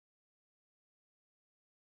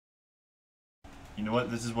You know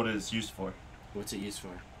what? This is what it's used for. What's it used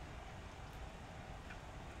for?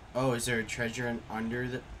 Oh, is there a treasure under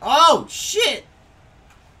the... Oh, shit!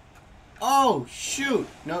 Oh, shoot!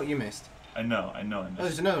 No, you missed. I know, I missed. Oh,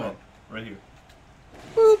 there's another one. Right here.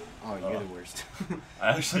 Boop! Oh, you're the worst. I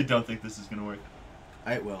actually don't think this is gonna work.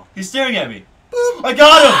 It will. He's staring at me. Boop! I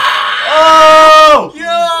got him! Oh!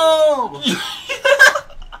 Yo!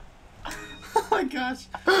 Oh my gosh.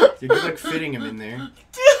 You're good like fitting him in there.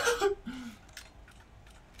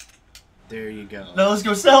 There you go. Now let's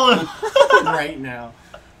go sell him! Right now.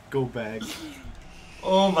 Go back.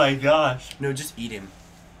 Oh my gosh. No, just eat him.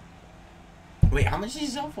 Wait, how much did he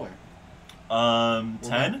sell for? 10?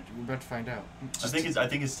 We're about to find out. I think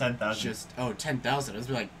it's 10,000. Just 10,000. I was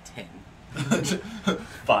like 10.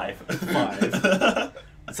 5. 5.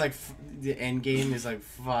 It's like the end game is like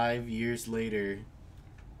 5 years later,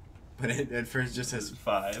 but it at first just says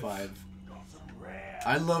 5.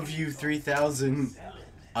 I love you 3,000.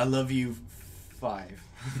 I love you 5.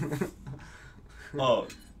 Oh.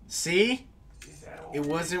 See? It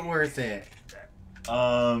wasn't worth it.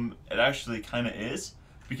 It actually kind of is,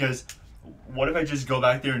 because what if I just go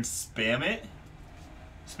back there and spam it?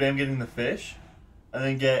 Spam getting the fish, and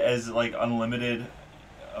then get as like unlimited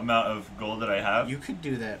amount of gold that I have. You could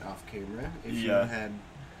do that off camera if you had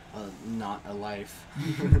not a life.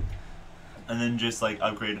 And then just like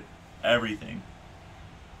upgrade everything.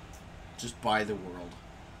 Just buy the world.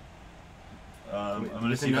 I'm gonna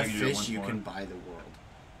With see if I enough can do it fish, you once can more. buy the world.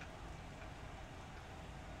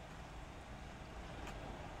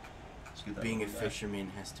 Let's get that Being a over back.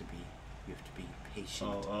 fisherman has to be. You have to be patient.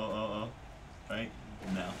 Oh. Right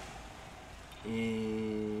now.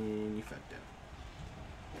 And you fucked up.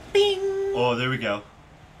 Bing! Oh, there we go.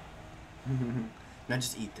 Now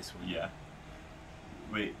just eat this one. Yeah.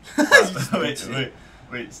 Wait. Just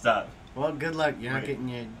Wait. Stop. Well, good luck. You're not getting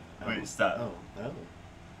your... Wait, stop. Oh.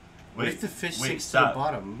 What Wait. if the fish Wait, sinks stop. to the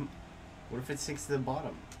bottom? What if it sinks to the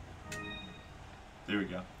bottom? There we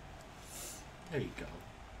go. There you go.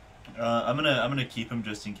 I'm gonna keep him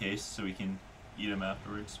just in case, so we can eat him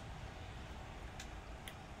afterwards.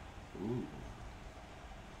 Ooh.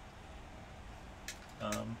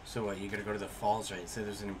 So what? You gotta go to the falls, right? So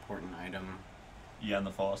there's an important item. Yeah, in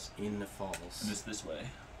the falls. In the falls. And it's this way.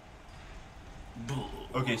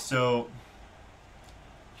 Okay, so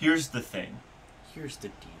here's the thing. Here's the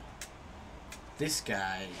deal. This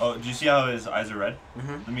guy. Oh, do you see how his eyes are red?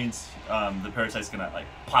 Mm-hmm. That means the parasite's gonna like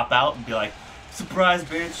pop out and be like, "Surprise,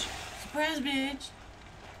 bitch!" Surprise, bitch!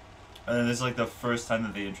 And then this is like the first time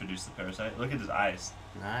that they introduce the parasite. Look at his eyes.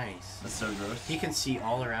 Nice. That's so gross. He can see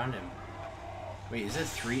all around him. Wait, is it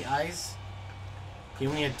 3 eyes? He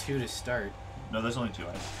only had 2 to start. No, there's only 2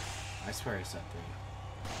 eyes. I swear I saw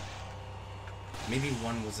 3. Maybe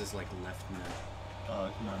one was his like left nut.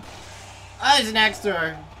 Oh, come on. Ah, it's an axe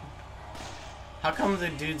thrower! How come the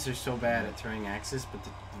dudes are so bad at throwing axes, but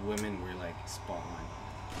the women were like spot on?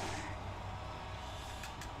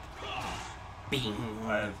 Bing!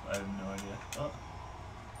 I have no idea. Oh.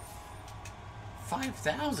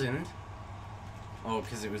 5,000? Oh,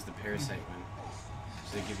 because it was the parasite one.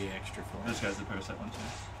 So they give you extra for This it. guy's the parasite one too.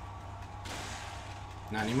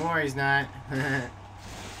 Not anymore, he's not.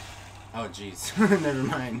 Oh, jeez. Never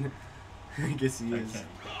mind. I guess he is. Okay.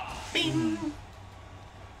 Bing!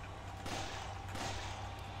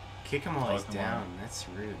 Kick him while Oh, he's come down. on. That's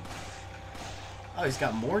rude. Oh, he's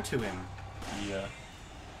got more to him. Yeah.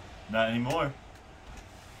 Not anymore.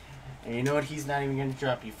 And you know what? He's not even going to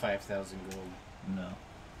drop you 5,000 gold. No.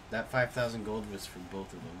 That 5,000 gold was for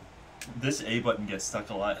both of them. This A button gets stuck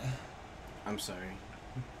a lot. I'm sorry.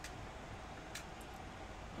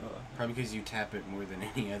 Probably because you tap it more than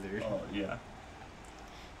any other. Oh, yeah.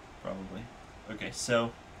 Probably. Okay,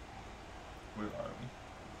 so where are we?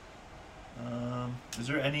 Is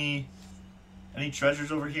there any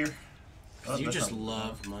treasures over here? Oh, You that's just not-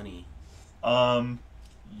 love money.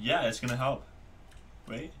 Yeah, it's gonna help.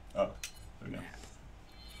 Wait. Oh, there we go.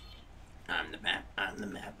 I'm the map, I'm the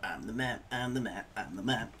map, I'm the map, I'm the map, I'm the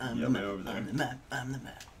map, I'm Yeah, the way map, over there. I'm the map, I'm the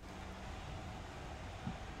map.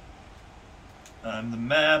 I'm the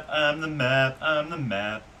map, I'm the map, I'm the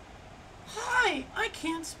map. Hi, I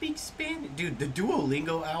can't speak Spanish. Dude, the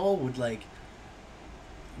Duolingo owl would like...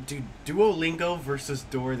 Dude, Duolingo versus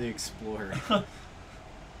Dora the Explorer. How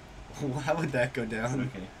would that go down?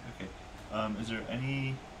 Okay. Is there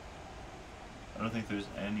any... I don't think there's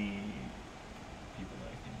any people that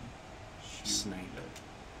I can shoot. Snipe.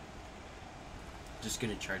 Just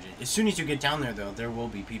gonna charge it. As soon as you get down there, though, there will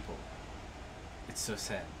be people. It's so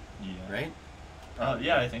sad. Yeah. Right?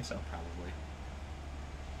 Yeah, I think so. Probably.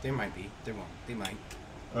 There might be. There won't. They might.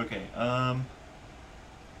 Okay,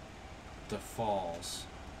 the falls.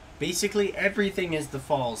 Basically, everything is the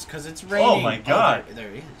falls because it's raining. Oh my god! Oh,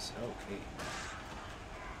 there is. Okay.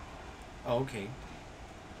 Oh, okay.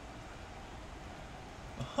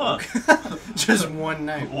 Huh. Just one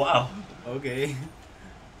night. Wow. Okay.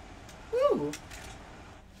 Woo.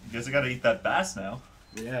 Guess I gotta eat that bass now.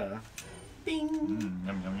 Yeah. Ding.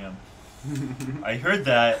 Yum, yum, yum. I heard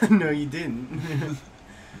that. No, you didn't.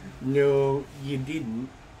 No, you didn't.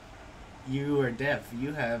 You are deaf.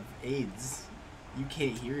 You have AIDS. You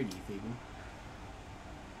can't hear anything.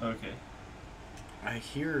 Okay. I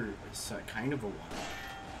hear kind of a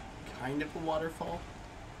waterfall.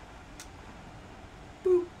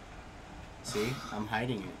 Boop. See, I'm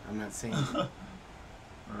hiding it. I'm not saying it.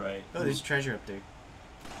 Right. Oh, there's treasure up there.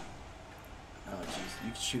 Oh, jeez.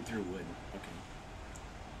 You can shoot through wood. Okay.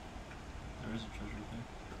 There is a treasure thing.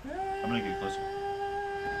 I'm gonna get closer.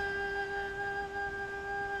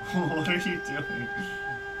 What are you doing?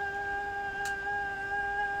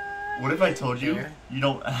 What if I told you you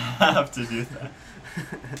don't have to do that?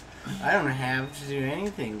 I don't have to do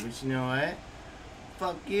anything, but you know what?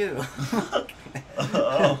 Fuck you.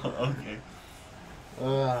 Oh, okay.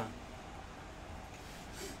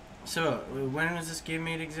 So, when was this game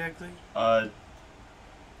made exactly?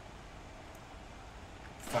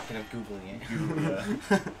 Fucking up Googling it. Google, yeah.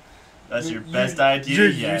 That's your best idea you're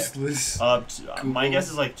yet. Useless. My guess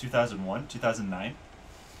is like 2001, 2009.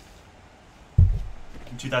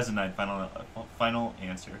 2009, final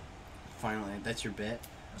answer. Final answer. That's your bet?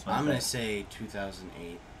 That's my I'm bet. going to say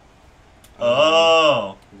 2008.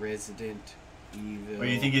 Oh! Resident Evil. What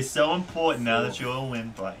do you think is so important now that you're a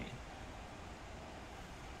windbite?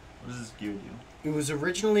 What does this gear do? It was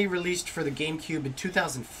originally released for the GameCube in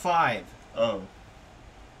 2005. Oh.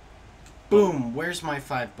 Boom, where's my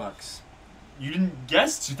 $5? You didn't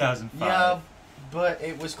guess 2005. Yeah, but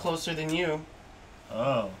it was closer than you.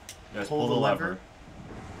 Oh. You guys pull the lever.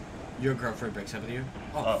 Your girlfriend breaks up with you?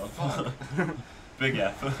 Oh. Fuck. Big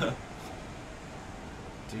F.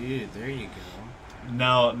 Dude, there you go.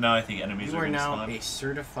 Now I think enemies You are are going to now spawn. a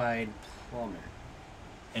certified plumber.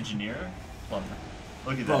 Engineer? Plumber.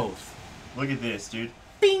 Look at Both. that. Look at this, dude.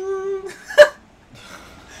 Bing!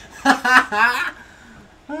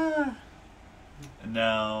 And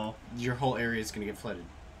now... Your whole area is going to get flooded.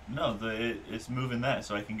 No, it's moving that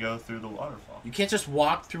so I can go through the waterfall. You can't just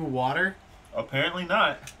walk through water? Apparently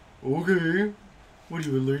not. Okay. What, are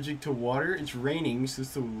you allergic to water? It's raining, so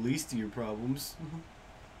it's the least of your problems.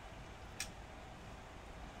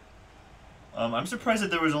 I'm surprised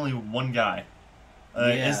that there was only one guy.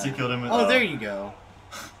 Yeah. Insta killed him. Oh, there you go.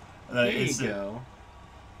 There you go.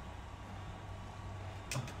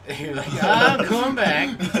 You're like, I'm coming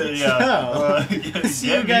back. Yeah. So,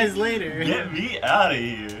 see you guys later. Get me out of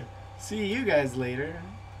here. See you guys later.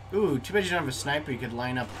 Ooh, too bad you don't have a sniper. You could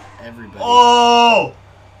line up everybody. Oh!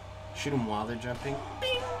 Shoot them while they're jumping.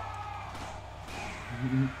 Bing!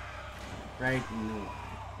 Right? No.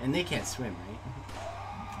 And they can't swim,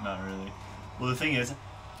 right? Not really. Well, the thing is,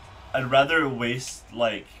 I'd rather waste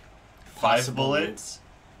like 5 bullets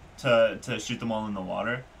to shoot them all in the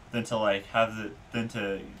water than to like than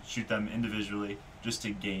to shoot them individually just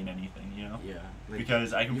to gain anything, you know? Yeah. Like,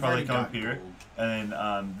 because I can probably come up here, gold. and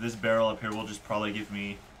then this barrel up here will just probably give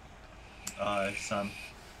me some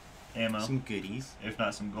ammo. Some goodies. If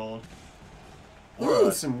not some gold.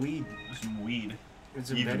 Or some weed. Some weed.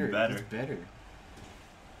 It's Even better. It's better.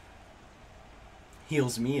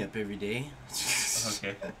 Heals me up every day.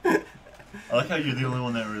 Okay. I like how you're the only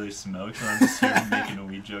one that really smokes, and I'm just here making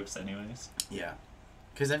weed jokes anyways. Yeah.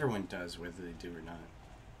 Because everyone does, whether they do or not.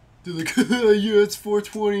 They're like, yeah, it's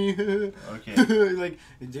 420. Okay. Like,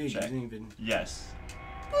 dude, you Check. didn't even... Yes.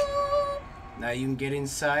 Now you can get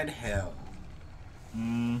inside hell.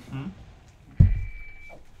 Mm-hmm.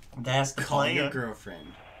 That's the Call your plan.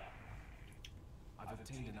 girlfriend. I've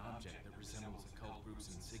obtained an object that resembles a cult group's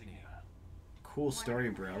insignia. Cool story,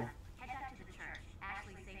 bro. Head back to the church.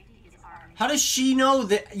 Ashley's safety is our How does she know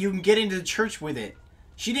that you can get into the church with it?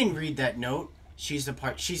 She didn't read that note. She's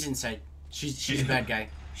she's inside. She's a bad guy.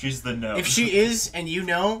 She's the no. If she is and you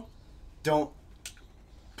know,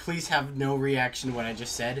 please have no reaction to what I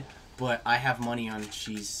just said, but I have money on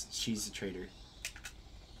she's a traitor.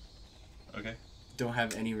 Okay. Don't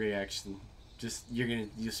have any reaction. Just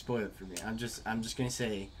you spoil it for me. I'm just gonna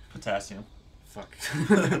say Potassium. fuck.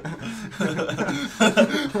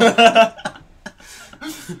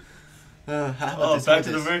 How about this? Back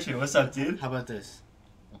to the merchant. What's up, dude? How about this?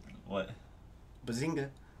 What? Bazinga.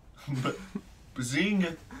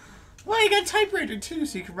 Bazinga. Well, you got a typewriter too,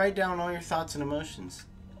 so you can write down all your thoughts and emotions.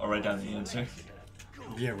 I'll write down the answer.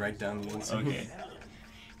 Yeah, write down the answer. Okay.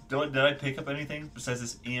 Did I pick up anything besides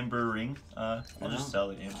this amber ring? I'll just sell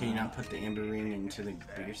the amber. Can you ring. not put the amber ring into the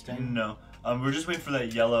bigger stand? No. We're just waiting for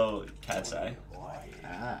that yellow cat's eye.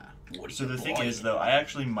 Ah. So the thing is, though, I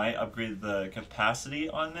actually might upgrade the capacity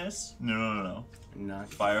on this. No.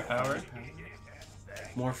 Not Firepower.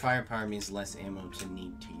 More firepower means less ammo to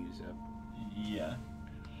need to use up. Yeah.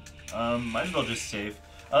 Might as well just save.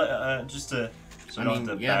 Just to so I don't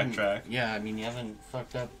have to haven't- backtrack. Yeah, I mean, you haven't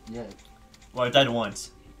fucked up yet. Well, I died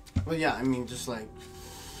once. Well, yeah, I mean, just like...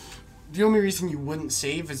 The only reason you wouldn't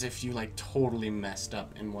save is if you, like, totally messed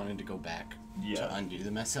up and wanted to go back to undo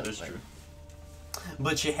the mess up. That's true.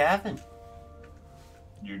 But you haven't.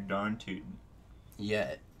 You're darn tootin'.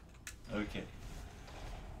 Yet. Okay.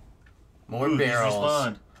 More Ooh, these barrels.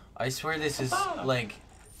 respawned. I swear this is, like...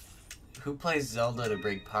 Who plays Zelda to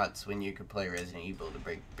break pots when you could play Resident Evil to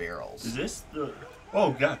break barrels? Is this the...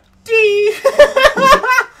 Oh, God. D.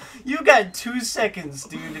 You got 2 seconds,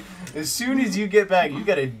 dude. As soon as you get back, you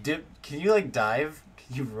gotta dip. Can you, like, dive?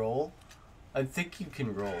 Can you roll? I think you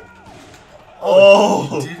can roll.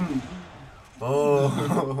 Oh! You didn't.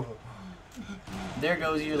 Oh. There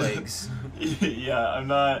goes your legs. Yeah, I'm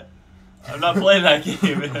not playing that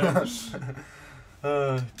game, man.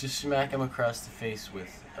 Just smack him across the face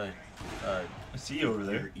with I see you over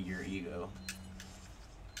there. your ego.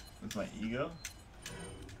 With my ego?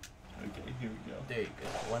 Okay, here we go. There you go.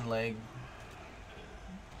 1 leg,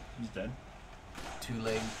 He's dead. 2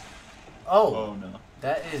 leg. Oh, Oh, no.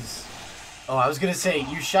 that is... Oh, I was gonna say,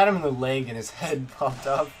 you shot him in the leg and his head popped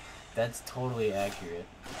off. That's totally accurate.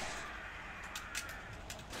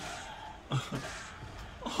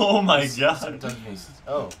 Oh my God.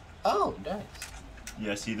 Oh, nice.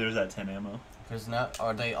 Yeah, see, there's that 10 ammo. There's not...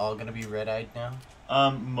 Are they all gonna be red-eyed now?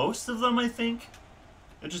 Most of them, I think.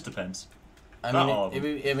 It just depends. I Not mean, all of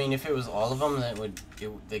them. I mean, if it was all of them, that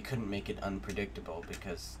they couldn't make it unpredictable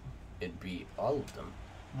because it'd be all of them.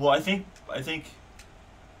 Well, I think,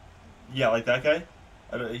 yeah, like that guy.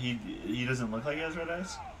 He doesn't look like he has red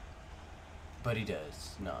eyes. But he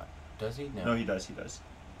does not. Does he? No. No, he does.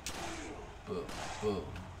 Boom. Boom.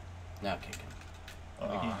 Now kick him. Oh,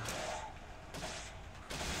 I can't.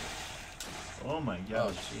 Oh my Oh,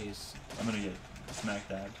 gosh. jeez. I'm gonna get smack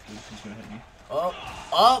dab. He's gonna hit me.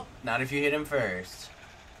 Oh! Not if you hit him first.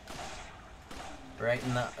 Right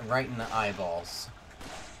in the eyeballs.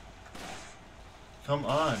 Come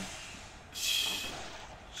on.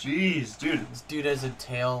 Jeez, dude. This dude has a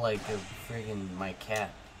tail like a friggin' my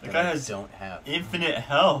cat. That guy has don't have infinite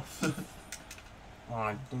health.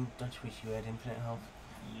 Oh, don't you wish you had infinite health?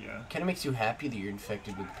 Yeah. Kind of makes you happy that you're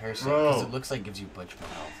infected with parasite Bro. because it looks like it gives you a bunch more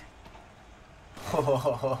health.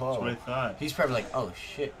 That's what I thought. He's probably like, oh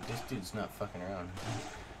shit, this dude's not fucking around.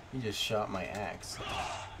 He just shot my axe.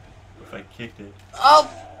 If I kicked it. Oh!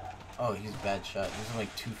 Oh, he's a bad shot. He's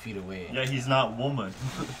like 2 feet away. Yeah, he's not woman.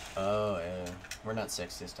 Oh, yeah. We're not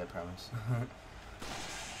sexist, I promise.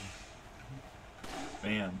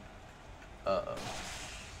 Bam. Uh-oh.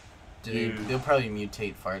 Dude. They'll probably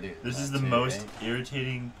mutate farther than This is that the too, most right?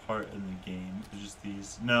 irritating part in the game. It's just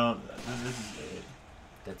these. No, this is it.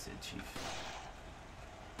 That's it, Chief.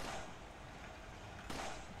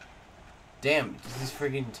 Damn, this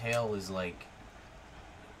friggin' tail is like...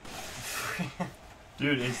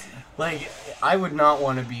 Dude, it's... Like, I would not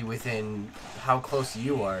want to be within how close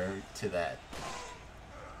you are to that.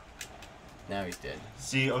 Now he's dead.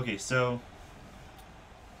 See, okay, so...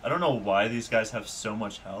 I don't know why these guys have so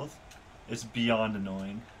much health. It's beyond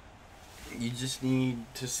annoying. You just need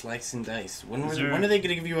to slice and dice. When Is there- are they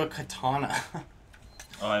gonna give you a katana?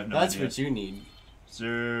 Oh, I have no That's idea. what you need. Is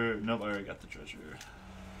there... Nope, I already got the treasure.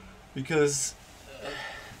 Because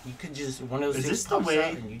you could just one of those Is things this the pops way-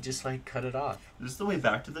 out and you just like cut it off. Is this the way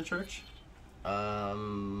back to the church?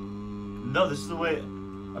 No, this is the way-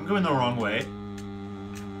 I'm going the wrong way.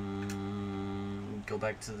 Go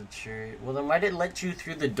back to the church. Well, then why did it let you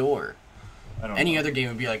through the door? I don't Any know. other game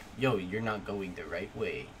would be like, yo, you're not going the right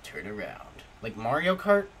way. Turn around. Like Mario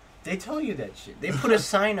Kart, they tell you that shit. They put a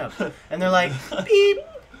sign up, and they're like, beep,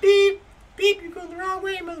 beep, beep, you're going the wrong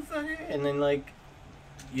way, motherfucker. And then, like,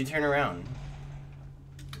 you turn around.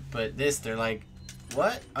 But this, they're like,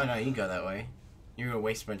 what? Oh, no, you can go that way. You're going to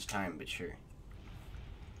waste a bunch of time, but sure.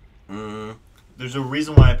 There's a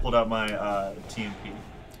reason why I pulled out my TMP.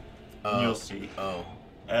 Oh. You'll see. Oh.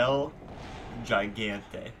 El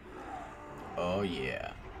Gigante. Oh,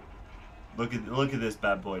 yeah. Look at this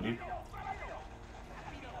bad boy, dude.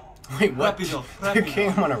 Wait, what? Rapido, They're rapido.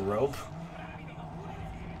 carrying him on a rope?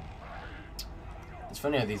 It's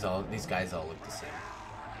funny how these guys all look the same.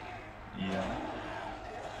 Yeah.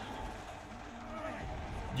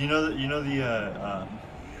 You know the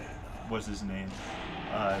what's his name?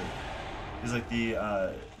 He's like the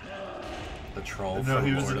troll. no, from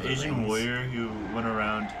he was Lord an of the Asian Rings. warrior who went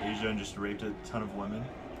around Asia and just raped a ton of women.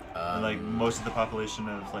 And like most of the population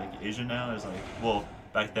of like Asia now is like, well,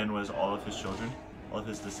 back then was all of his children, all of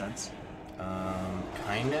his descendants.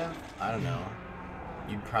 Kind of. I don't know.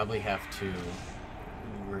 You'd probably have to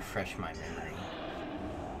refresh my memory.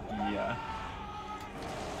 Yeah.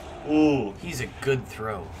 Ooh. He's a good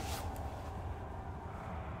throw.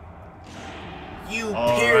 You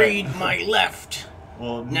All parried right. my left.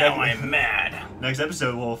 Well, Now I'm mad. Next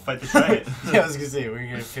episode, we'll fight the giant. Yeah, I was gonna say we're gonna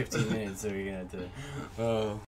have 15 minutes, so we're gonna have to.